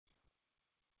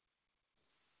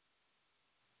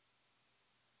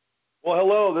Well,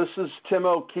 hello, this is Tim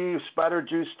O'Keefe, Spider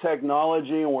Juice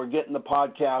Technology, and we're getting the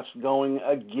podcast going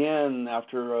again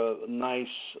after a nice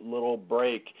little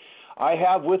break. I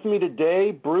have with me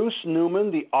today Bruce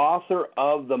Newman, the author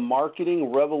of The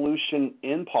Marketing Revolution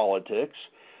in Politics,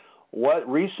 What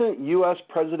Recent U.S.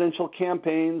 Presidential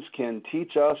Campaigns Can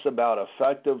Teach Us About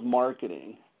Effective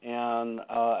Marketing. And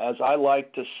as I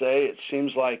like to say, it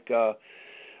seems like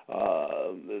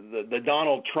the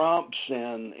Donald Trumps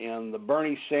and the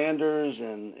Bernie Sanders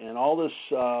and all this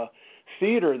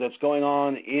theater that's going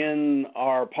on in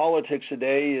our politics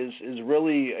today is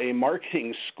really a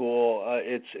marketing school.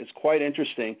 It's quite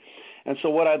interesting. And so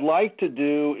what I'd like to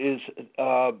do is,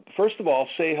 first of all,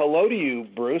 say hello to you,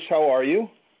 Bruce. How are you?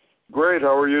 Great.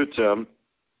 How are you, Tim?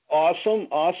 Awesome.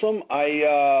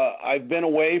 I've been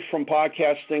away from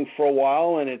podcasting for a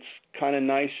while, and it's kind of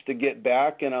nice to get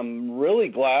back, and I'm really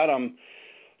glad I'm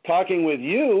talking with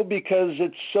you because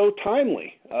it's so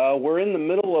timely. We're in the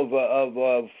middle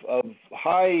of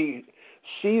high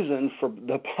season for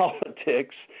the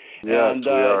politics. Yes, and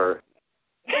we are.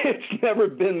 It's never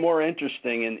been more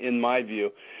interesting in my view.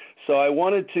 So I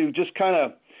wanted to just kind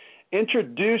of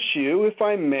introduce you, if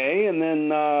I may, and then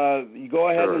you go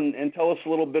ahead Sure. and tell us a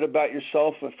little bit about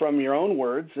yourself from your own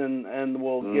words, and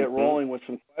we'll get rolling with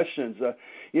some questions.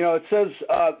 It says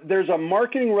there's a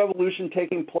marketing revolution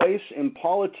taking place in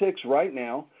politics right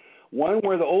now, one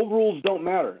where the old rules don't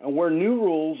matter and where new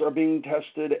rules are being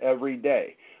tested every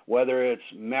day, whether it's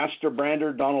master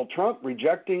brander Donald Trump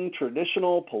rejecting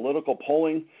traditional political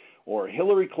polling or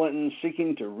Hillary Clinton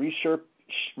seeking to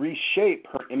reshape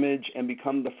her image and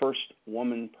become the first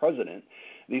woman president.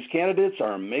 These candidates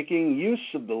are making use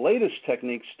of the latest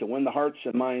techniques to win the hearts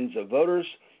and minds of voters.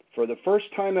 For the first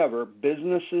time ever,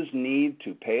 businesses need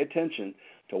to pay attention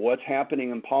to what's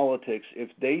happening in politics if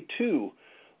they too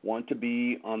want to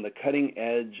be on the cutting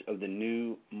edge of the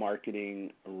new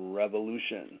marketing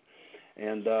revolution.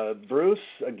 And Bruce,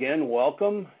 again,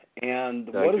 welcome. And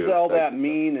what does all that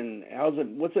mean, and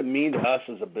what's it mean to us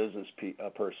as a business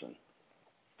person?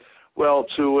 Well,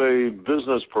 to a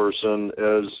business person,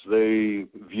 as they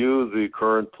view the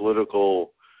current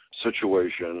political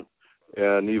situation,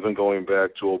 and even going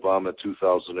back to Obama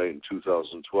 2008 and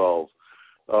 2012,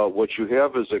 what you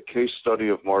have is a case study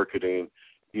of marketing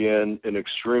in an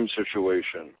extreme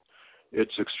situation.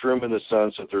 It's extreme in the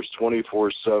sense that there's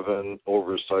 24/7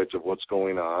 oversight of what's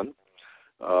going on.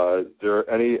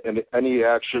 Any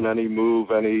action, any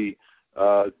move, any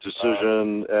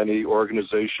decision, any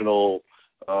organizational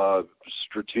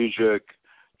strategic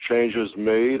changes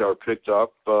made are picked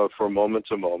up from moment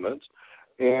to moment.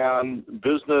 And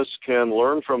business can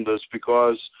learn from this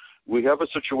because we have a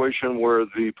situation where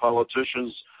the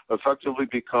politicians effectively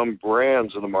become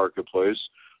brands in the marketplace.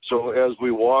 So as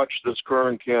we watch this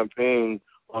current campaign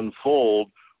unfold,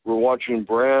 we're watching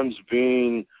brands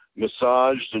being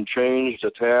massaged and changed,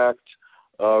 attacked,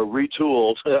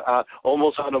 retooled,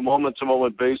 almost on a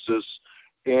moment-to-moment basis.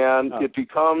 And it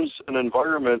becomes an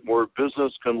environment where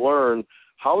business can learn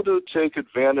how to take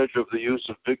advantage of the use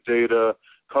of big data,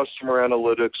 customer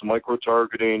analytics,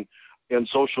 micro-targeting, and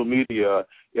social media,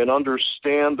 and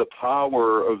understand the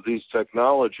power of these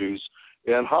technologies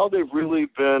and how they've really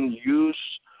been used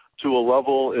to a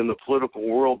level in the political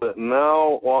world that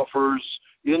now offers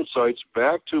insights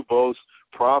back to both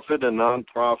profit and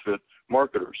nonprofit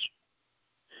marketers.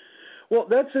 Well,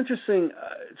 that's interesting.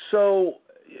 So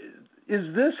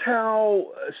is this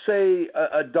how, say,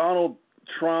 a Donald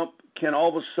Trump can all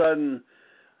of a sudden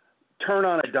turn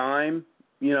on a dime,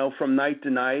 from night to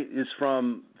night, is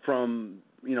from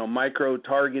micro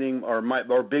targeting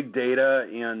or big data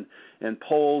and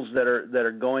polls that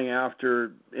are going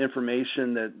after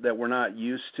information that we're not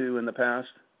used to in the past?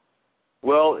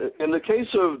 Well, in the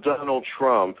case of Donald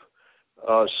Trump,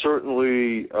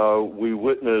 certainly we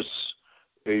witness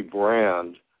a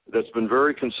brand that's been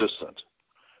very consistent.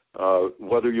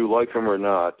 Whether you like him or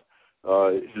not,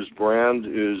 his brand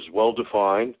is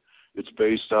well-defined. It's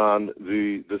based on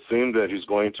the theme that he's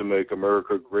going to make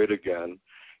America great again.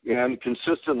 And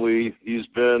consistently, he's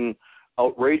been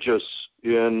outrageous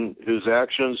in his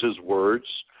actions, his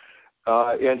words,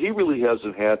 and he really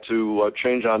hasn't had to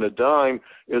change on a dime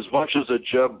as much as a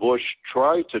Jeb Bush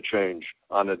tried to change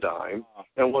on a dime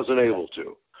and wasn't able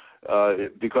to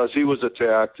because he was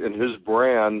attacked and his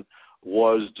brand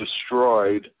was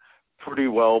destroyed pretty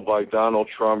well by Donald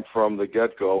Trump from the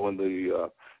get-go in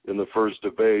the first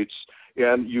debates.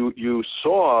 And you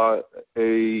saw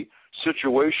a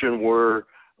situation where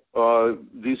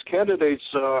these candidates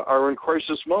are in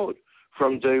crisis mode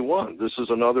from day one. This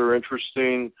is another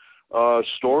interesting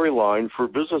storyline for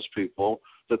business people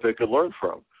that they could learn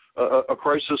from. A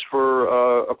crisis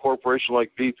for a corporation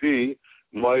like BP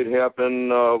might happen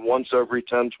once every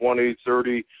 10, 20,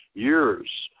 30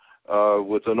 years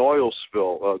with an oil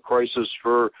spill. A crisis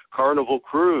for Carnival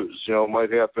Cruise,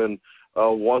 might happen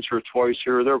once or twice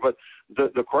here or there. But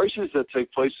the crises that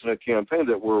take place in a campaign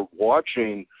that we're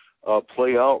watching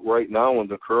play out right now in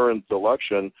the current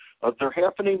election, they're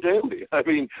happening daily. I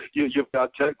mean, you've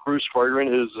got Ted Cruz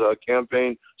firing his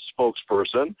campaign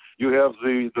spokesperson. You have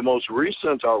the most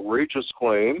recent outrageous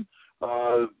claim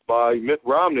by Mitt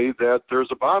Romney that there's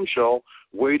a bombshell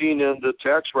waiting in the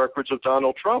tax records of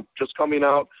Donald Trump, just coming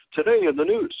out today in the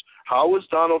news. How is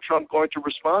Donald Trump going to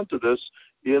respond to this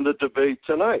in the debate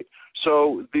tonight?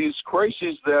 So these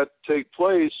crises that take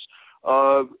place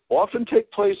often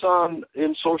take place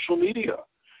in social media.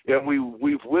 And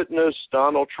we've witnessed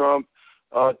Donald Trump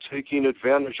taking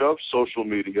advantage of social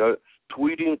media,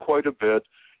 tweeting quite a bit,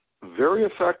 very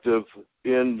effective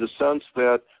in the sense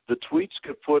that the tweets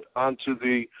get put onto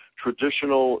the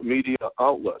traditional media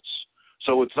outlets.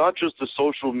 So it's not just the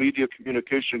social media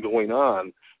communication going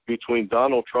on between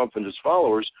Donald Trump and his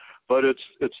followers, but it's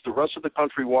the rest of the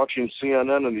country watching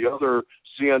CNN and the other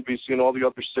CNBC and all the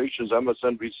other stations,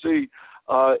 MSNBC,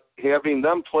 having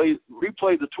them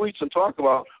replay the tweets and talk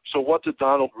about, so what did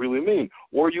Donald really mean?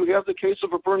 Or you have the case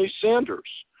of a Bernie Sanders,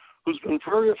 who's been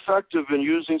very effective in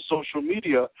using social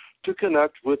media to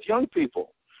connect with young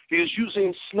people. He is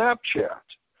using Snapchat.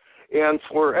 And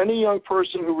for any young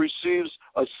person who receives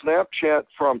a Snapchat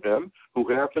from him,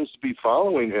 who happens to be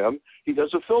following him, he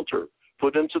has a filter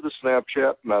put into the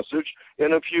Snapchat message.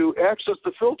 And if you access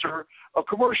the filter, a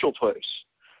commercial plays.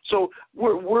 So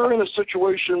we're in a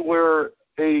situation where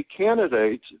a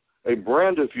candidate, a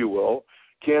brand, if you will,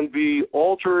 can be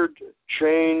altered,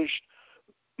 changed,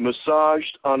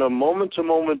 massaged on a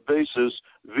moment-to-moment basis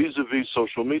vis-a-vis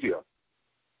social media.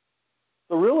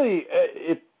 So really,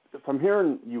 if I'm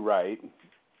hearing you right,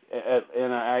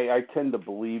 and I tend to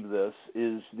believe this,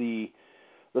 is the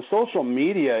social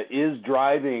media is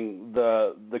driving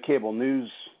the cable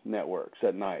news networks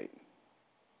at night.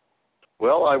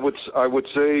 Well, I would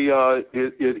say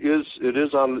it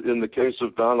is in the case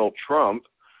of Donald Trump.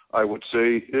 I would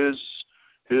say his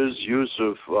use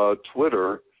of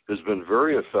Twitter has been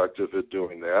very effective at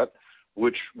doing that,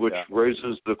 which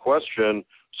raises the question,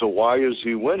 so why is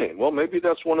he winning? Well, maybe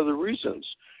that's one of the reasons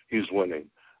he's winning.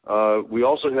 We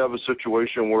also have a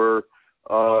situation where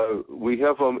we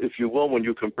have, if you will, when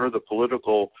you compare the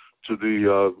political to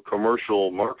the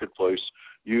commercial marketplace,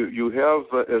 you have,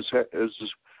 as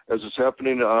is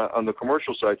happening on the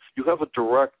commercial side, you have a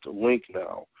direct link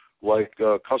now, like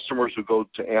customers who go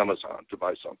to Amazon to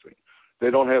buy something. They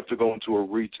don't have to go into a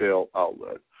retail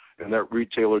outlet, and that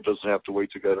retailer doesn't have to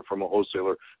wait to get it from a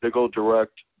wholesaler. They go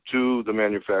direct to the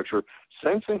manufacturer.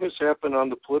 Same thing has happened on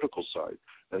the political side,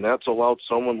 and that's allowed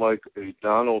someone like a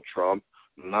Donald Trump,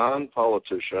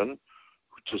 non-politician,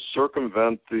 to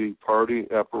circumvent the party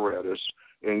apparatus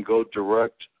and go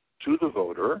direct to the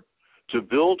voter, to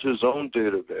build his own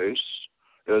database.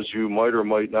 As you might or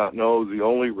might not know, the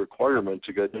only requirement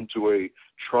to get into a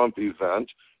Trump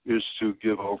event is to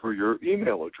give over your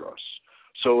email address.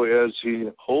 So as he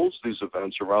holds these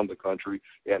events around the country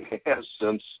and has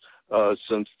since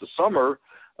the summer,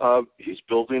 he's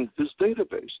building his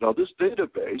database. Now, this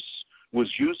database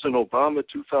was used in Obama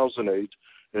 2008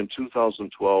 and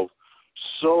 2012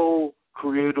 so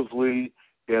creatively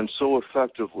and so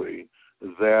effectively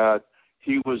that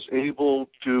he was able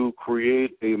to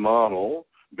create a model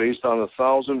based on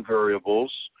 1,000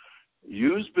 variables,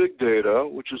 use big data,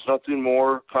 which is nothing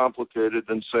more complicated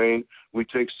than saying we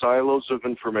take silos of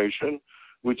information,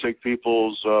 we take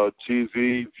people's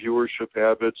TV viewership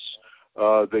habits,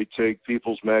 they take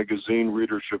people's magazine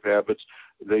readership habits,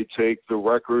 they take the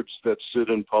records that sit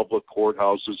in public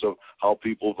courthouses of how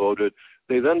people voted.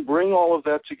 They then bring all of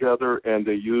that together and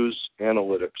they use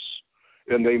analytics,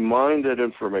 and they mine that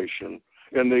information,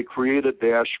 and they create a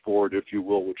dashboard, if you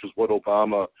will, which is what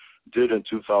Obama did in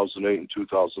 2008 and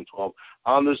 2012.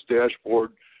 On this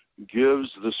dashboard gives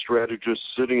the strategist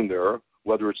sitting there,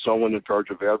 whether it's someone in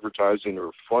charge of advertising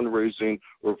or fundraising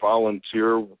or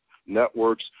volunteer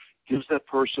networks, gives that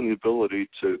person the ability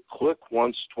to click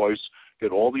once, twice,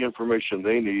 get all the information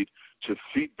they need to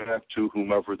feed back to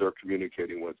whomever they're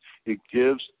communicating with. It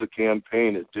gives the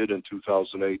campaign, it did in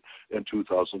 2008 and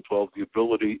 2012, the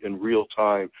ability in real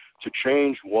time to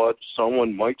change what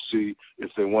someone might see if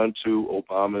they went to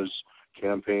Obama's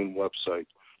campaign website.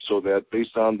 So that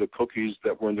based on the cookies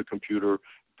that were in the computer,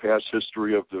 past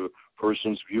history of the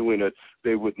persons viewing it,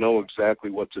 they would know exactly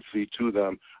what to feed to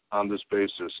them on this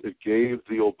basis. It gave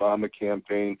the Obama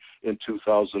campaign in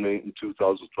 2008 and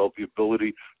 2012 the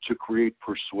ability to create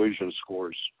persuasion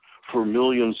scores for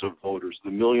millions of voters.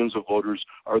 The millions of voters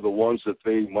are the ones that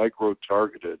they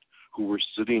micro-targeted, who were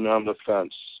sitting on the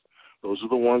fence. Those are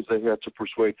the ones they had to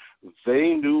persuade.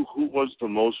 They knew who was the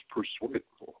most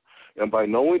persuadable. And by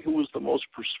knowing who was the most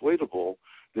persuadable,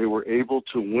 they were able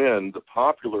to win the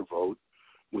popular vote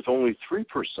with only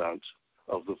 3%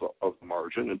 of the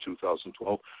margin in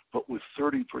 2012, but with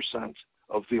 30%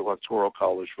 of the Electoral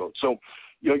College vote. So,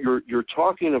 you're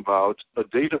talking about a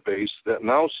database that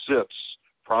now sits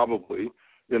probably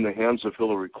in the hands of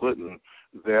Hillary Clinton,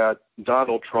 that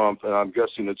Donald Trump, and I'm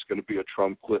guessing it's going to be a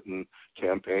Trump-Clinton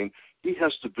campaign, he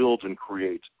has to build and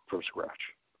create from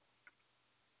scratch.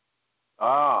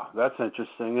 That's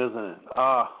interesting, isn't it?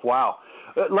 Wow.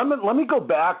 Let me go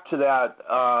back to that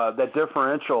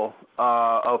differential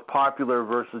of popular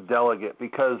versus delegate,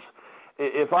 because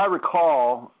if I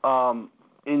recall,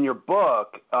 in your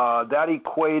book, that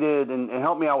equated, and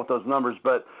help me out with those numbers,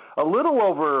 but a little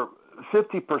over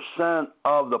 50%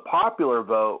 of the popular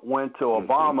vote went to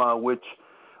Obama, which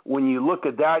when you look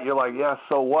at that, you're like, yeah,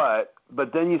 so what?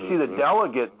 But then you see the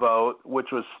delegate vote,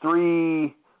 which was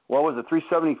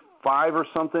 375 or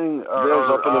something? It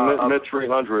was up in the mid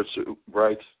 300s,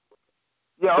 right?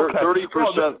 Yeah, okay.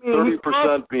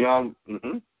 30% beyond.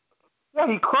 Mm-hmm. Yeah,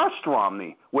 he crushed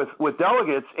Romney with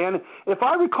delegates. And if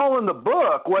I recall in the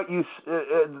book,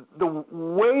 the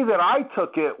way that I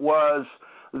took it was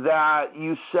that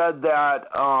you said that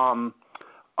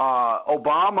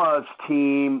Obama's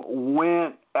team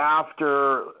went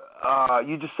after,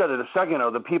 you just said it a second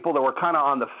ago, the people that were kind of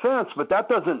on the fence, but that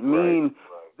doesn't mean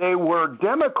they were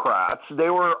Democrats. They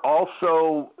were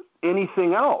also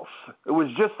anything else. It was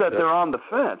just that they're on the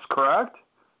fence, correct?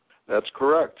 That's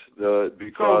correct.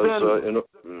 Because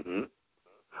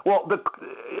well,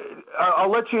 I'll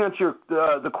let you answer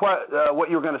what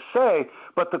you're going to say,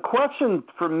 but the question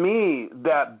for me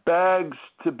that begs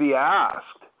to be asked,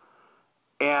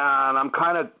 and I'm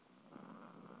kind of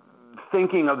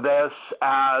thinking of this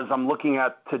as I'm looking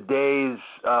at today's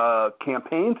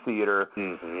campaign theater,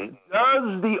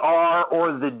 does the R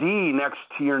or the D next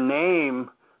to your name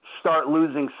start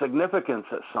losing significance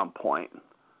at some point?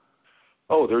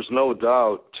 Oh, there's no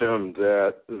doubt, Tim,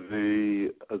 that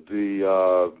the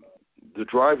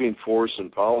driving force in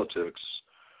politics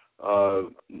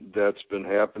that's been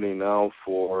happening now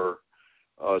for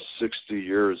 60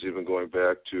 years, even going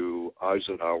back to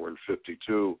Eisenhower in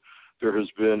 52, there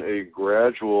has been a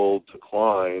gradual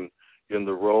decline in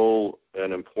the role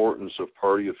and importance of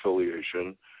party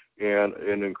affiliation, and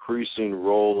an increasing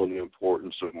role in the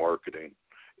importance of marketing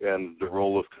and the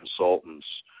role of consultants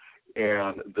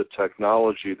and the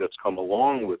technology that's come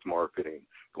along with marketing,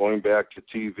 going back to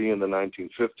TV in the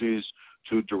 1950s,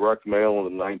 to direct mail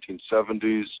in the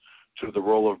 1970s, to the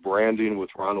role of branding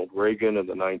with Ronald Reagan in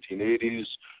the 1980s,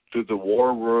 to the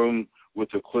war room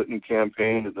with the Clinton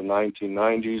campaign in the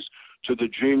 1990s, to the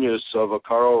genius of a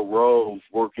Karl Rove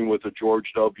working with a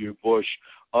George W. Bush,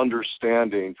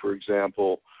 understanding, for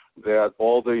example, that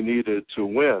all they needed to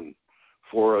win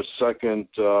for a second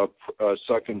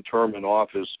term in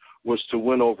office was to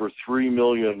win over 3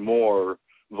 million more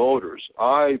voters.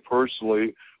 I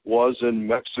personally was in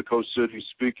Mexico City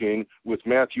speaking with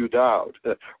Matthew Dowd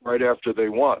right after they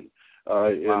won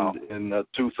in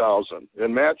 2000.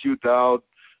 And Matthew Dowd,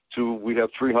 we have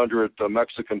 300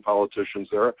 Mexican politicians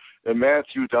there, and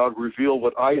Matthew Dowd revealed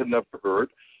what I had never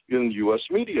heard in U.S.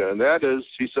 media, and that is,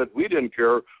 he said, we didn't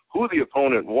care who the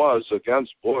opponent was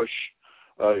against Bush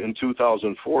in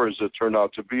 2004, as it turned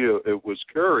out to be, it was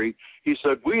Kerry. He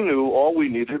said, we knew all we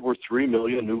needed were 3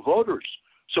 million new voters.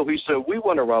 So he said, we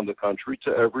went around the country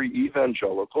to every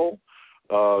evangelical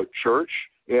church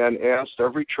and asked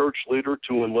every church leader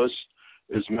to enlist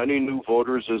as many new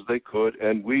voters as they could,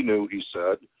 and we knew, he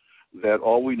said, that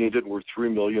all we needed were 3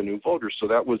 million new voters. So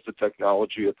that was the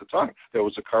technology at the time. That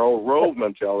was a Karl Rove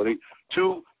mentality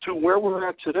to where we're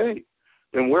at today.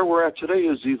 And where we're at today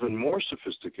is even more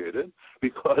sophisticated,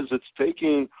 because it's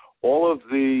taking all of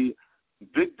the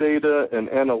big data and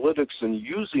analytics and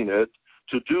using it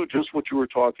to do just what you were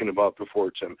talking about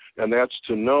before, Tim, and that's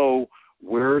to know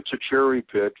where to cherry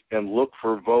pick and look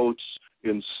for votes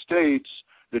in states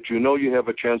that you know you have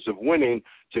a chance of winning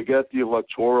to get the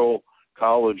Electoral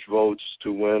College votes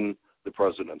to win the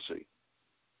presidency.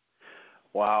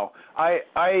 Wow. I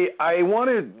want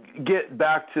to get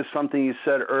back to something you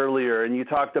said earlier, and you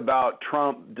talked about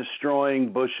Trump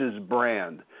destroying Bush's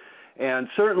brand. and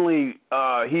certainly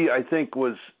he, I think,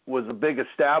 was a big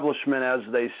establishment, as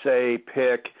they say,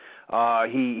 pick.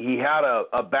 He had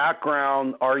a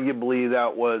background, arguably,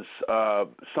 that was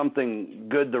something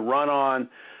good to run on,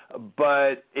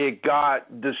 but it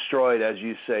got destroyed, as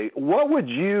you say. What would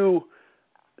you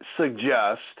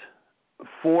suggest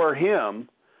for him,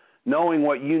 knowing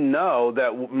what you know,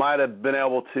 that might have been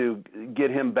able to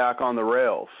get him back on the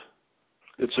rails?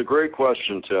 It's a great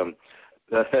question, Tim,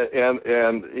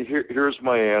 and here's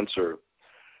my answer.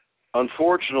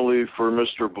 Unfortunately for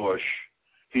Mr. Bush,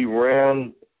 he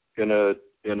ran at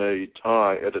a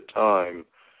time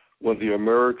when the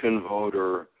American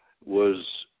voter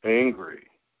was angry,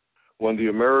 when the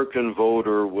American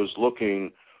voter was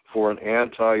looking for an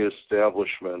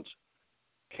anti-establishment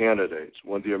candidate,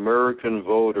 when the American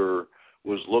voter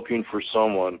was looking for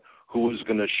someone who was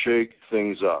going to shake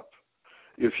things up.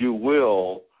 If you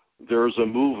will, there's a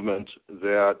movement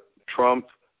that Trump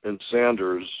and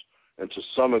Sanders, and to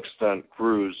some extent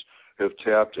Cruz, have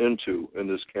tapped into in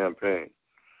this campaign.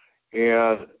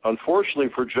 And unfortunately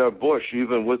for Jeb Bush,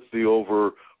 even with the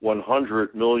over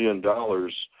 $100 million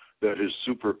that his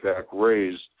super PAC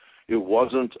raised, it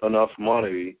wasn't enough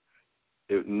money.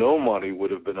 No money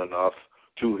would have been enough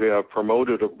to have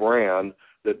promoted a brand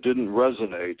that didn't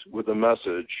resonate with a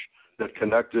message that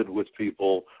connected with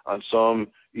people on some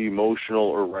emotional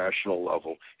or rational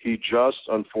level. He just,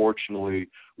 unfortunately,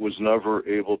 was never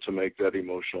able to make that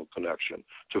emotional connection.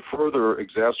 To further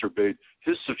exacerbate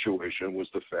his situation was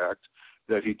the fact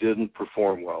that he didn't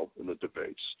perform well in the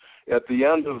debates. At the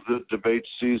end of the debate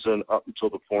season, up until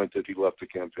the point that he left the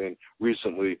campaign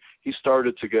recently, he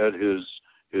started to get his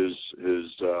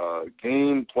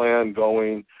game plan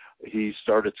going. He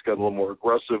started to get a little more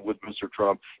aggressive with Mr.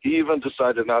 Trump. He even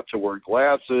decided not to wear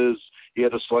glasses. He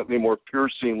had a slightly more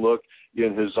piercing look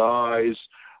in his eyes,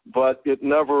 but it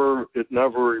never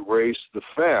erased the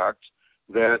fact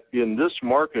that in this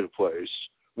marketplace,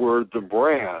 where the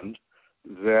brand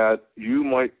that you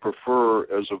might prefer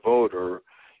as a voter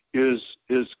is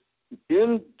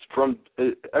in from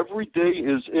every day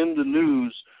is in the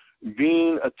news,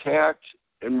 being attacked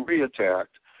and reattacked.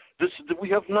 We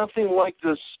have nothing like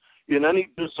this in any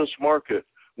business market,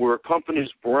 where a company's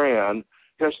brand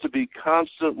has to be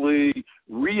constantly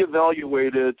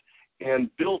reevaluated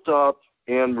and built up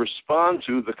and respond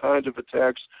to the kind of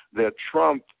attacks that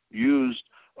Trump used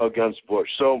against Bush.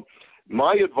 So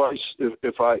my advice,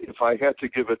 if I had to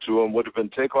give it to him, would have been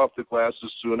take off the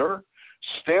glasses sooner,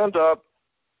 stand up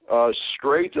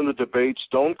straight in the debates,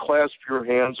 don't clasp your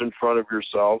hands in front of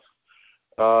yourself,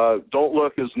 don't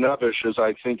look as nebbish as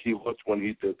I think he looked when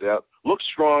he did that. Look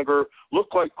stronger,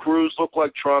 look like Cruz, look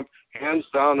like Trump, hands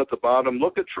down at the bottom.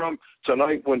 Look at Trump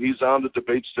tonight when he's on the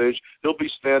debate stage. He'll be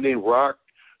standing rock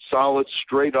solid,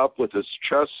 straight up with his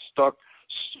chest stuck,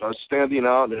 standing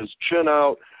out and his chin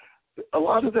out. A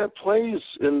lot of that plays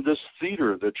in this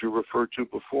theater that you referred to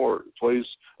before. It plays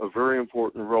a very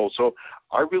important role. So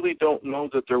I really don't know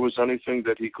that there was anything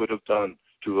that he could have done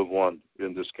to have won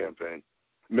in this campaign.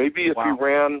 Maybe if he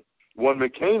ran when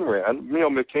McCain ran,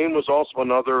 McCain was also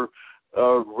another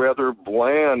rather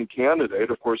bland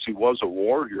candidate. Of course, he was a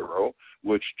war hero,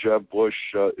 which Jeb Bush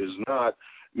is not.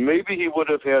 Maybe he would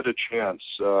have had a chance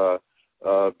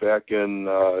back in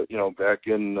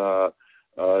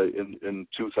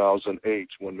 2008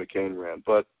 when McCain ran.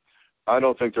 But I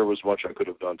don't think there was much I could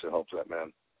have done to help that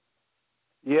man.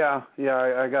 Yeah,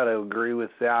 I got to agree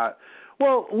with that.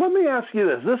 Well, let me ask you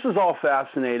this. This is all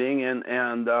fascinating,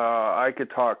 and I could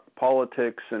talk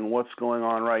politics and what's going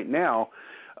on right now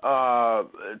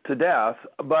to death.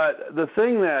 But the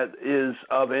thing that is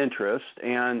of interest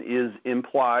and is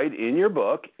implied in your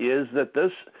book is that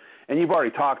this, and you've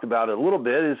already talked about it a little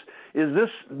bit, is this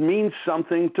means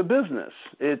something to business.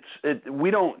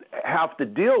 We don't have to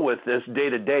deal with this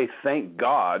day to day, thank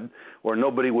God, or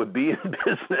nobody would be in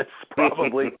business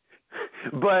probably.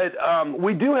 But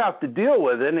we do have to deal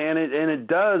with it, and it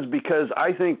does, because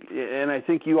I think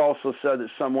you also said it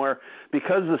somewhere,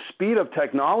 because the speed of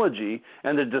technology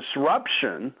and the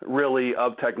disruption really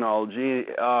of technology,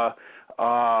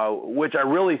 which I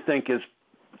really think is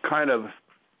kind of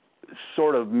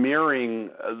sort of mirroring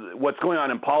what's going on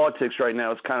in politics right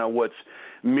now, is kind of what's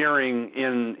mirroring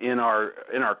in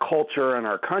our culture and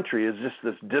our country, is just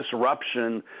this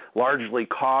disruption largely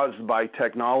caused by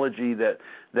technology that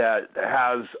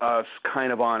has us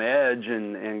kind of on edge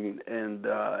and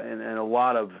a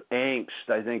lot of angst.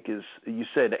 I think is, you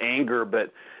said anger,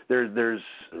 but there's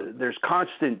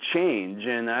constant change,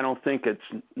 and I don't think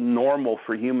it's normal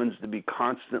for humans to be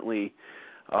constantly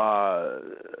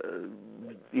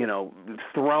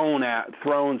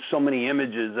thrown so many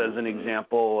images as an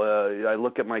example. I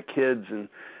look at my kids and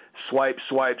swipe,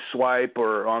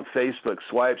 or on Facebook,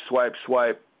 swipe,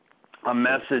 a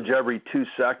message every 2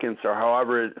 seconds or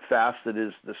however fast it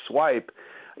is to swipe.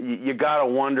 You got to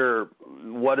wonder,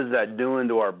 what is that doing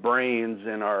to our brains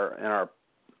and our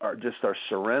just our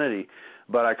serenity?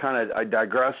 But I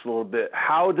digress a little bit.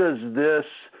 How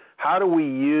do we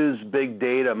use big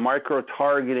data,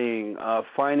 micro-targeting,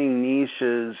 finding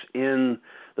niches in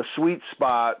the sweet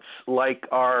spots like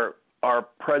our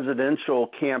presidential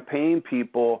campaign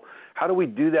people? How do we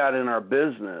do that in our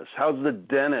business? How's the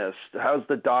dentist? How's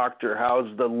the doctor?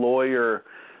 How's the lawyer?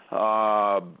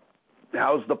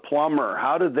 How's the plumber?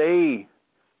 How do they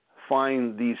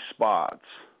find these spots?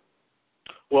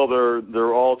 Well,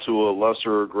 they're all to a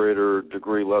lesser or greater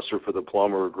degree, lesser for the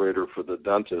plumber, greater for the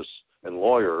dentist and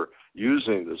lawyer,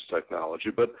 using this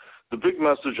technology. But the big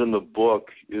message in the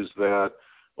book is that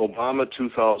Obama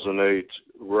 2008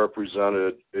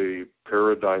 represented a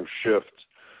paradigm shift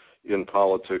in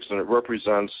politics, and it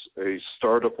represents a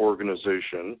startup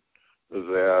organization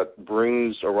that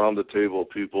brings around the table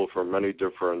people from many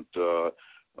different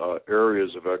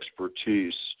areas of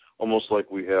expertise, almost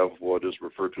like we have what is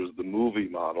referred to as the movie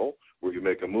model, where you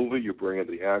make a movie, you bring in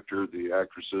the actor, the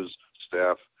actresses,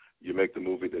 staff, you make the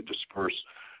movie, they disperse.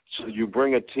 So you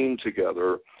bring a team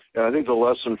together. And I think the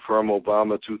lesson from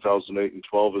Obama 2008 and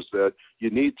 12 is that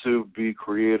you need to be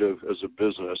creative as a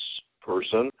business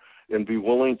person and be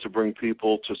willing to bring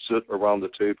people to sit around the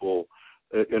table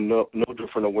in no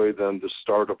different a way than the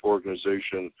startup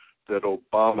organization that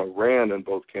Obama ran and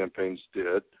both campaigns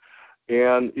did.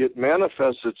 And it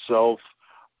manifests itself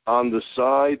on the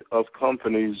side of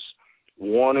companies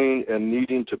wanting and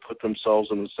needing to put themselves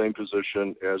in the same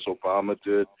position as Obama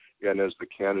did and as the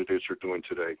candidates are doing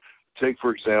today. Take,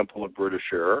 for example, a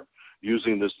British Air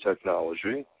using this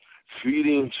technology,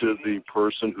 feeding to the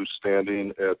person who's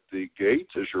standing at the gate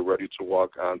as you're ready to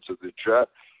walk onto the jet.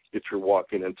 If you're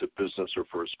walking into business or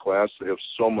first class, they have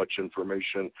so much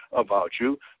information about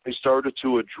you. They started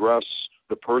to address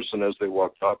the person as they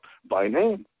walked up by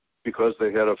name because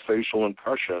they had a facial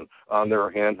impression on their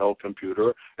handheld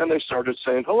computer, and they started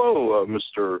saying, "Hello,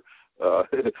 Mr.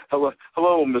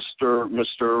 Hello,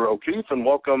 Mr. O'Keefe, and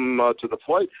welcome to the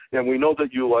flight. And we know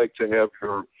that you like to have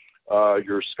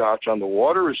your scotch on the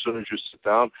water as soon as you sit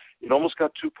down." It almost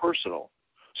got too personal.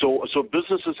 So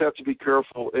businesses have to be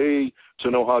careful, A,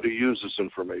 to know how to use this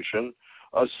information.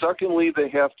 Secondly, they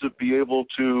have to be able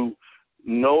to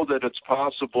know that it's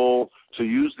possible to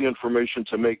use the information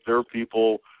to make their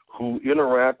people who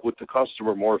interact with the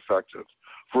customer more effective.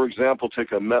 For example,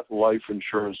 take a MetLife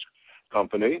insurance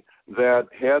company that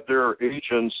had their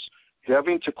agents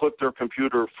having to click their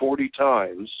computer 40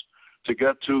 times to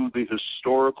get to the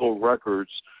historical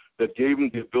records that gave them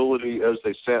the ability, as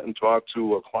they sat and talked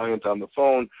to a client on the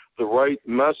phone, the right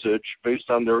message based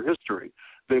on their history.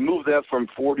 They moved that from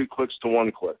 40 clicks to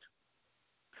 1 click.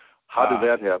 How did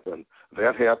that happen?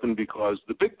 That happened because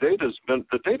the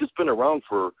data's been around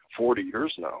for 40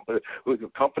 years now.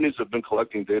 Companies have been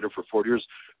collecting data for 40 years.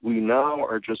 We now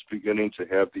are just beginning to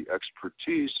have the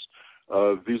expertise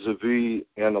vis-a-vis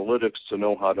analytics to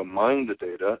know how to mine the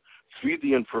data, feed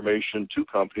the information to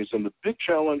companies. And the big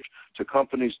challenge to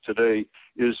companies today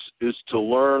is to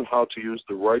learn how to use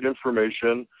the right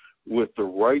information with the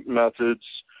right methods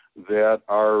that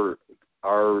are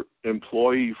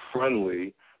employee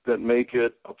friendly, that make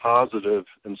it a positive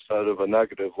instead of a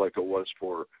negative like it was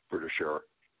for British Air.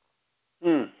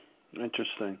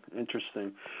 Interesting.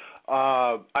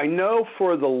 I know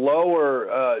for the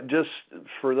lower, just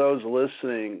for those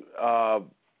listening,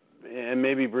 and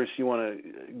maybe Bruce, you want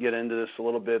to get into this a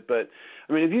little bit, but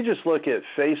I mean, if you just look at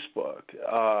Facebook,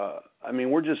 I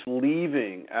mean, we're just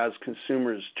leaving as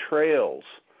consumers trails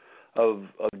of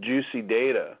juicy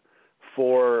data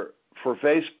for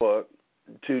Facebook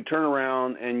to turn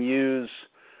around and use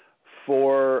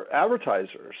for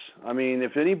advertisers. I mean,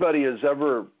 if anybody has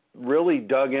ever really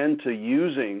dug into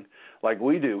using, like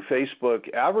we do,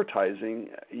 Facebook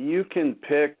advertising, you can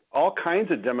pick all kinds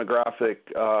of demographic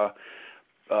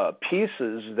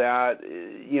pieces that,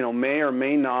 you know, may or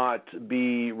may not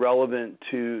be relevant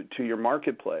to your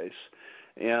marketplace.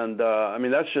 And I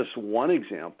mean, that's just one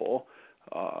example.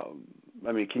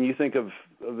 I mean, can you think of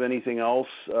anything else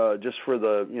just for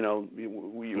the, you know,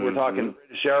 we're talking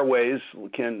British Airways,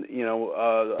 can, you know,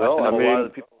 I mean, a lot of the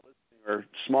people listening are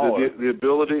smaller. The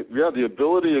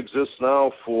ability exists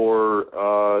now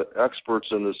for experts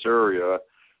in this area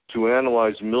to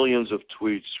analyze millions of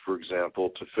tweets, for example,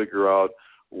 to figure out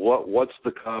What's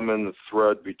the common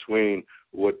thread between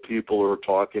what people are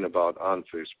talking about on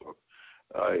Facebook?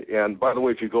 And by the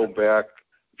way, if you go back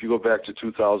to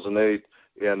 2008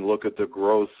 and look at the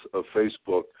growth of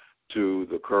Facebook to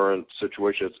the current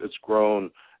situation, it's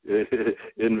grown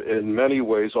in many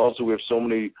ways. Also, we have so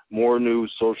many more new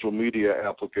social media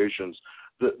applications.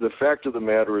 The fact of the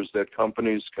matter is that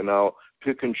companies can now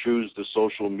pick and choose the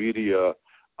social media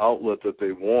outlet that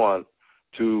they want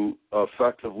to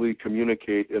effectively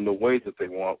communicate in the way that they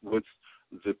want with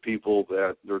the people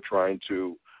that they're trying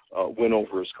to win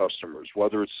over as customers,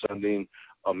 whether it's sending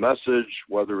a message,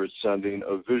 whether it's sending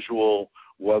a visual,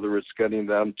 whether it's getting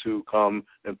them to come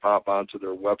and pop onto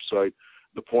their website.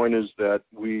 The point is that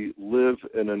we live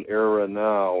in an era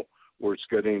now where it's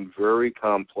getting very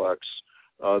complex.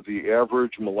 The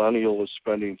average millennial is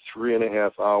spending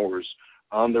 3.5 hours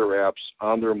on their apps,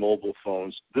 on their mobile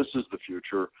phones. This is the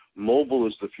future. Mobile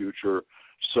is the future.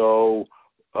 So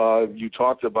you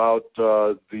talked about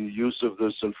the use of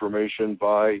this information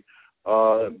by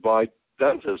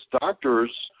dentists.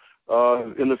 Doctors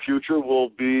in the future will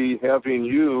be having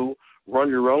you run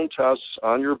your own tests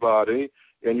on your body,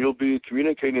 and you'll be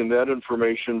communicating that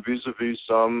information vis-a-vis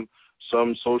some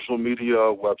social media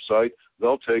website.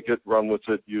 They'll take it, run with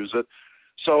it, use it.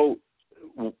 So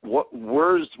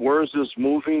where is this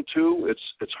moving to?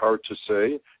 It's hard to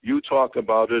say. You talk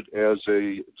about it as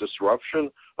a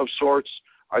disruption of sorts.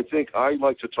 I think I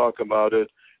like to talk about it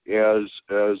as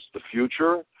the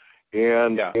future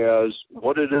and as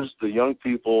what it is the young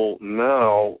people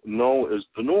now know as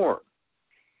the norm.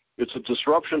 It's a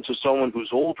disruption to someone who's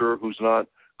older, who's not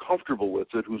comfortable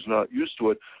with it, who's not used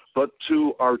to it, but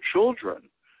to our children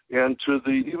and to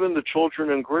even the children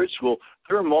in grade school,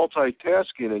 they're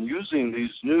multitasking and using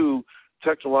these new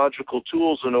technological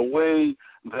tools in a way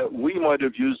that we might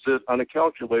have used it on a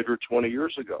calculator 20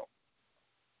 years ago.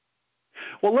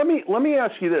 Well, let me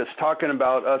ask you this. Talking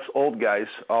about us old guys,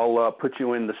 I'll put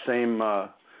you in the same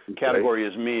category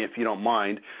as me, if you don't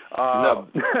mind. No.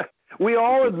 We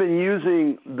all have been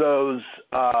using those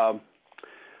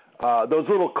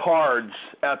little cards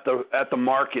at the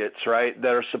markets, right?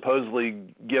 That are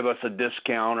supposedly give us a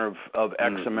discount of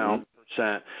X amount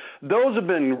percent. Those have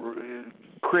been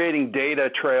creating data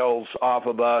trails off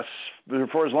of us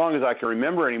for as long as I can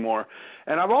remember anymore.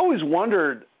 And I've always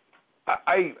wondered.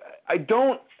 I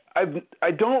don't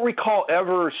recall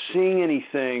ever seeing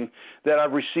anything that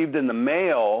I've received in the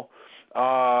mail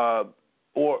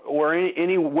or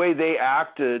any way they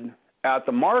acted at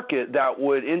the market that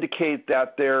would indicate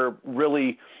that they're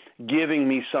really giving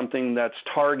me something that's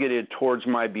targeted towards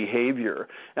my behavior.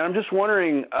 And I'm just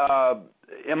wondering,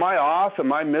 am I off?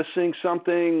 Am I missing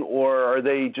something? Or are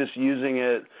they just using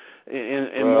it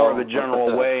in more of a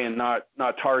general way and not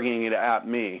targeting it at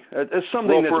me? It's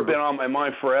something that's been on my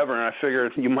mind forever, and I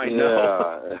figured you might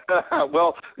know. Yeah.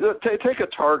 Well, take a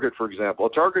Target, for example. A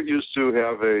Target used to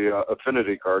have a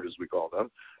affinity card, as we call them,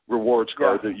 rewards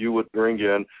card that you would bring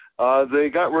in. They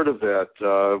got rid of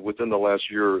that within the last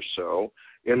year or so.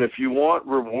 And if you want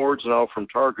rewards now from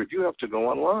Target, you have to go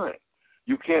online.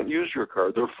 You can't use your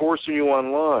card. They're forcing you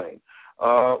online.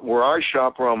 Where I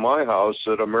shop around my house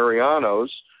at a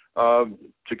Mariano's,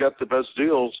 to get the best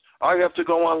deals, I have to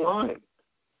go online.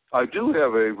 I do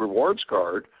have a rewards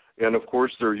card, and of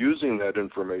course they're using that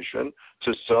information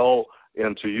to sell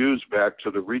and to use back to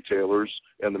the retailers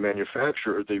and the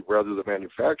manufacturers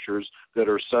that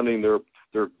are sending their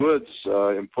goods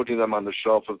and putting them on the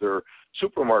shelf of their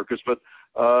supermarkets. But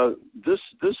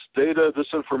this data,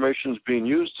 this information is being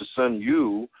used to send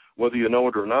you, whether you know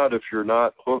it or not. If you're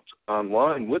not hooked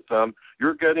online with them,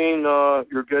 you're getting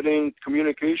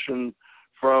communication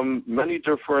from many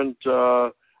different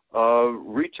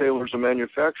retailers and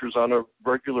manufacturers on a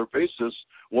regular basis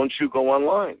once you go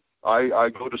online. I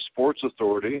go to Sports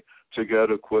Authority to get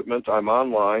equipment. I'm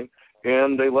online,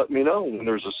 and they let me know when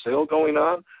there's a sale going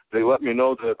on. They let me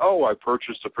know that, I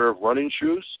purchased a pair of running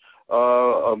shoes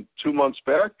 2 months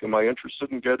back. Am I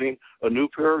interested in getting a new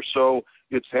pair? So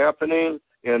it's happening,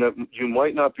 and you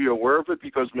might not be aware of it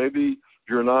because maybe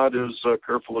you're not as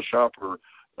careful a shopper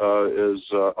as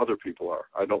other people are.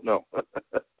 I don't know.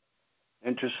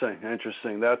 Interesting.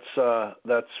 That's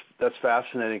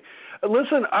fascinating.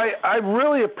 Listen, I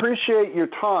really appreciate your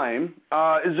time.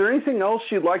 Is there anything else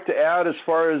you'd like to add as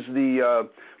far as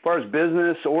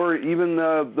business or even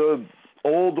the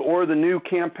old or the new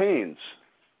campaigns?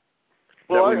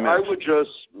 Well, I would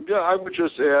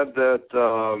just add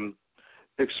that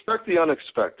expect the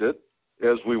unexpected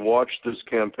as we watch this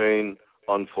campaign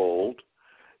unfold,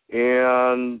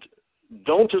 and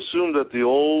don't assume that the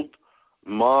old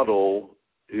model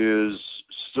is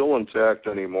still intact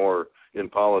anymore in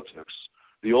politics.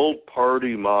 The old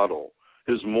party model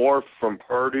has morphed from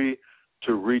party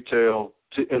to retail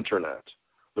to internet.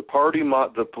 The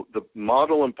the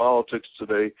model in politics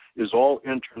today is all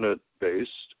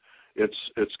internet-based.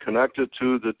 It's connected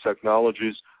to the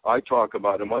technologies I talk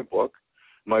about in my book.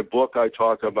 My book, I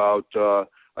talk about 7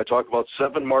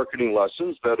 marketing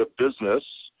lessons that a business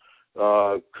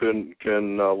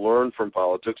can learn from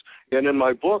politics. And in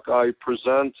my book, I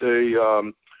present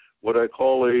what I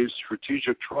call a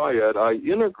strategic triad. I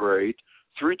integrate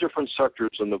 3 different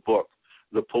sectors in the book: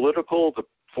 the political, the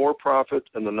for-profit,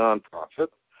 and the nonprofit.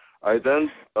 I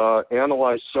then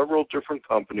analyze several different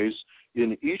companies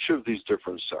in each of these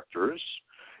different sectors.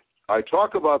 I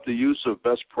talk about the use of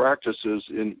best practices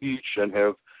in each and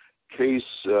have case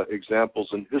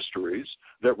examples and histories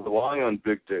that rely on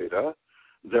big data,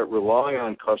 that rely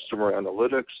on customer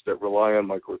analytics, that rely on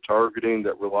micro-targeting,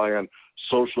 that rely on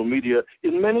social media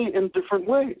in different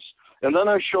ways. And then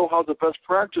I show how the best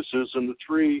practices in the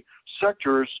 3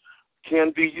 sectors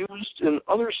can be used in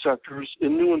other sectors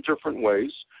in new and different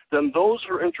ways. Then those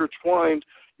are intertwined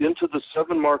into the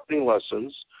 7 marketing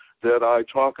lessons that I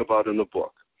talk about in the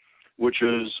book, which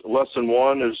is lesson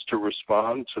 1 is to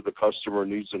respond to the customer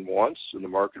needs and wants in the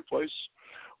marketplace.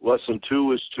 Lesson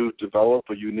 2 is to develop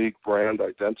a unique brand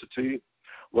identity.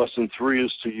 Lesson 3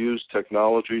 is to use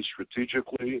technology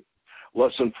strategically.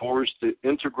 Lesson 4 is to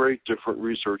integrate different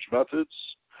research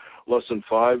methods. Lesson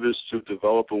 5 is to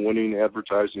develop a winning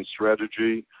advertising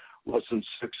strategy. Lesson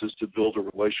 6 is to build a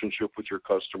relationship with your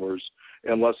customers.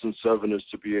 And lesson 7 is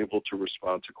to be able to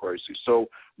respond to crises. So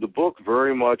the book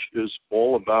very much is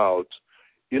all about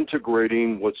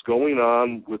integrating what's going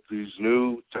on with these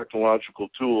new technological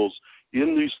tools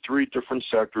in these 3 different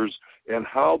sectors and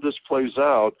how this plays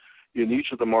out in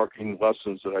each of the marketing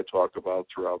lessons that I talk about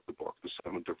throughout the book, the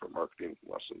 7 different marketing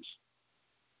lessons.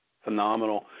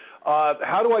 Phenomenal.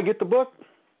 How do I get the book?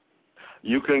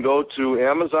 You can go to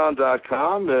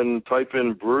Amazon.com and type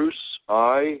in Bruce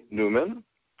I. Newman,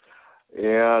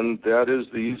 and that is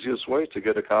the easiest way to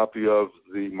get a copy of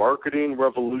The Marketing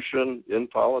Revolution in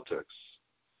Politics.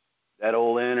 That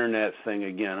old internet thing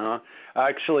again, huh?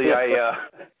 Actually, I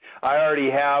already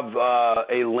have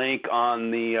a link on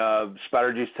the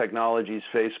Spider Juice Technologies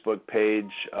Facebook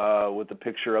page with a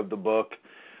picture of the book.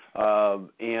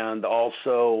 And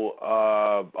also,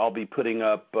 I'll be putting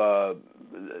up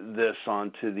this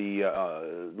onto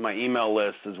my email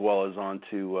list as well as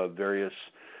onto various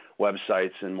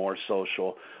websites and more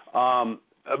social.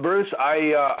 Bruce,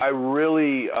 I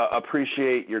really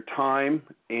appreciate your time,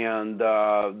 and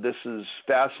this is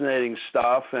fascinating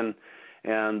stuff, and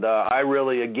I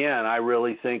really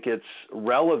think it's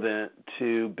relevant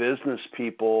to business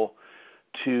people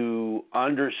to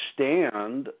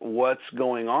understand what's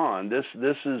going on. This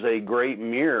is a great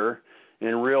mirror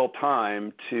in real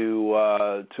time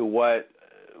to what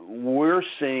we're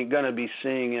going to be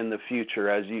seeing in the future,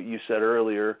 as you said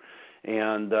earlier,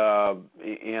 and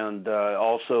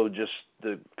also just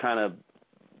to kind of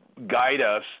guide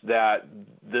us that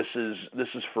this is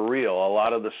for real. A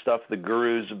lot of the stuff the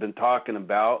gurus have been talking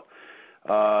about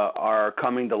are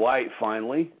coming to light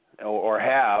finally, or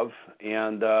have,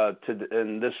 and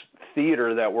this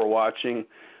theater that we're watching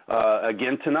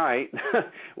again tonight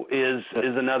is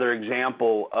another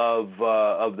example of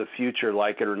the future.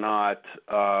 Like it or not,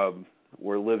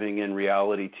 we're living in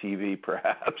reality TV,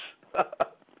 perhaps.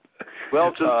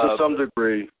 Well, to some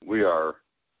degree, we are.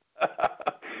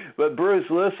 But Bruce,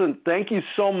 listen, thank you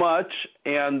so much,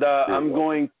 and I'm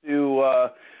going to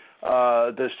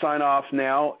sign off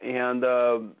now and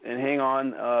hang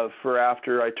on for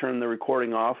after I turn the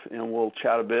recording off, and we'll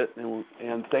chat a bit.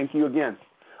 And thank you again.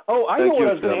 Oh, I know what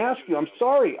I was going to ask you. I'm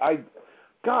sorry. I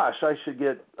should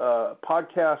get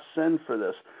podcast send for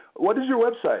this. What is your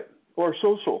website or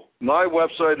social? My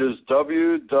website is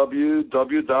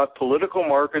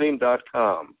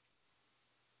www.politicalmarketing.com.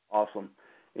 Awesome.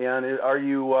 And are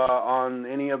you on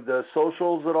any of the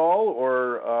socials at all,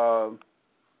 or?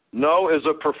 No, as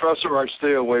a professor, I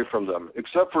stay away from them,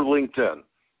 except for LinkedIn.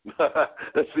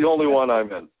 That's the only one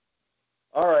I'm in.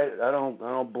 All right, I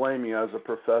don't blame you as a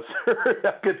professor.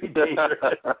 That could be dangerous.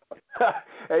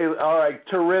 Hey, all right,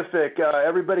 terrific.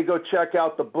 Everybody, go check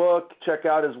out the book. Check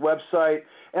out his website.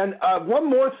 And one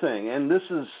more thing, and this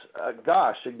is,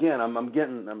 again, I'm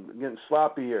getting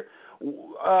sloppy here.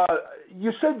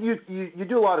 You said you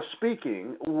do a lot of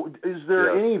speaking. Is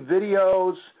there any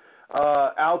videos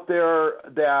out there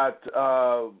that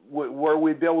where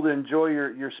we'd be able to enjoy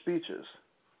your speeches?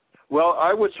 Well,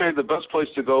 I would say the best place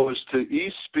to go is to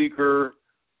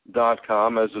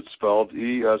espeaker.com, as it's spelled,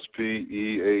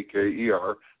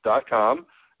 ESPEAKER.com,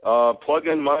 plug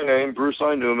in my name, Bruce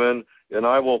I. Newman, and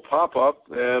I will pop up,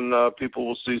 and people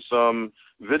will see some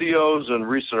videos and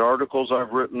recent articles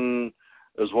I've written,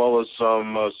 as well as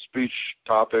some speech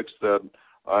topics that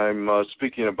I'm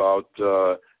speaking about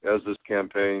as this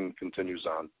campaign continues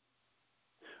on.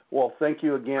 Well, thank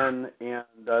you again, and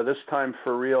this time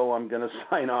for real, I'm going to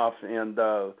sign off, and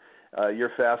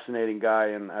you're a fascinating guy,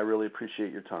 and I really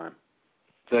appreciate your time.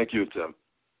 Thank you, Tim.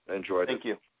 I enjoyed it. Thank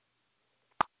you.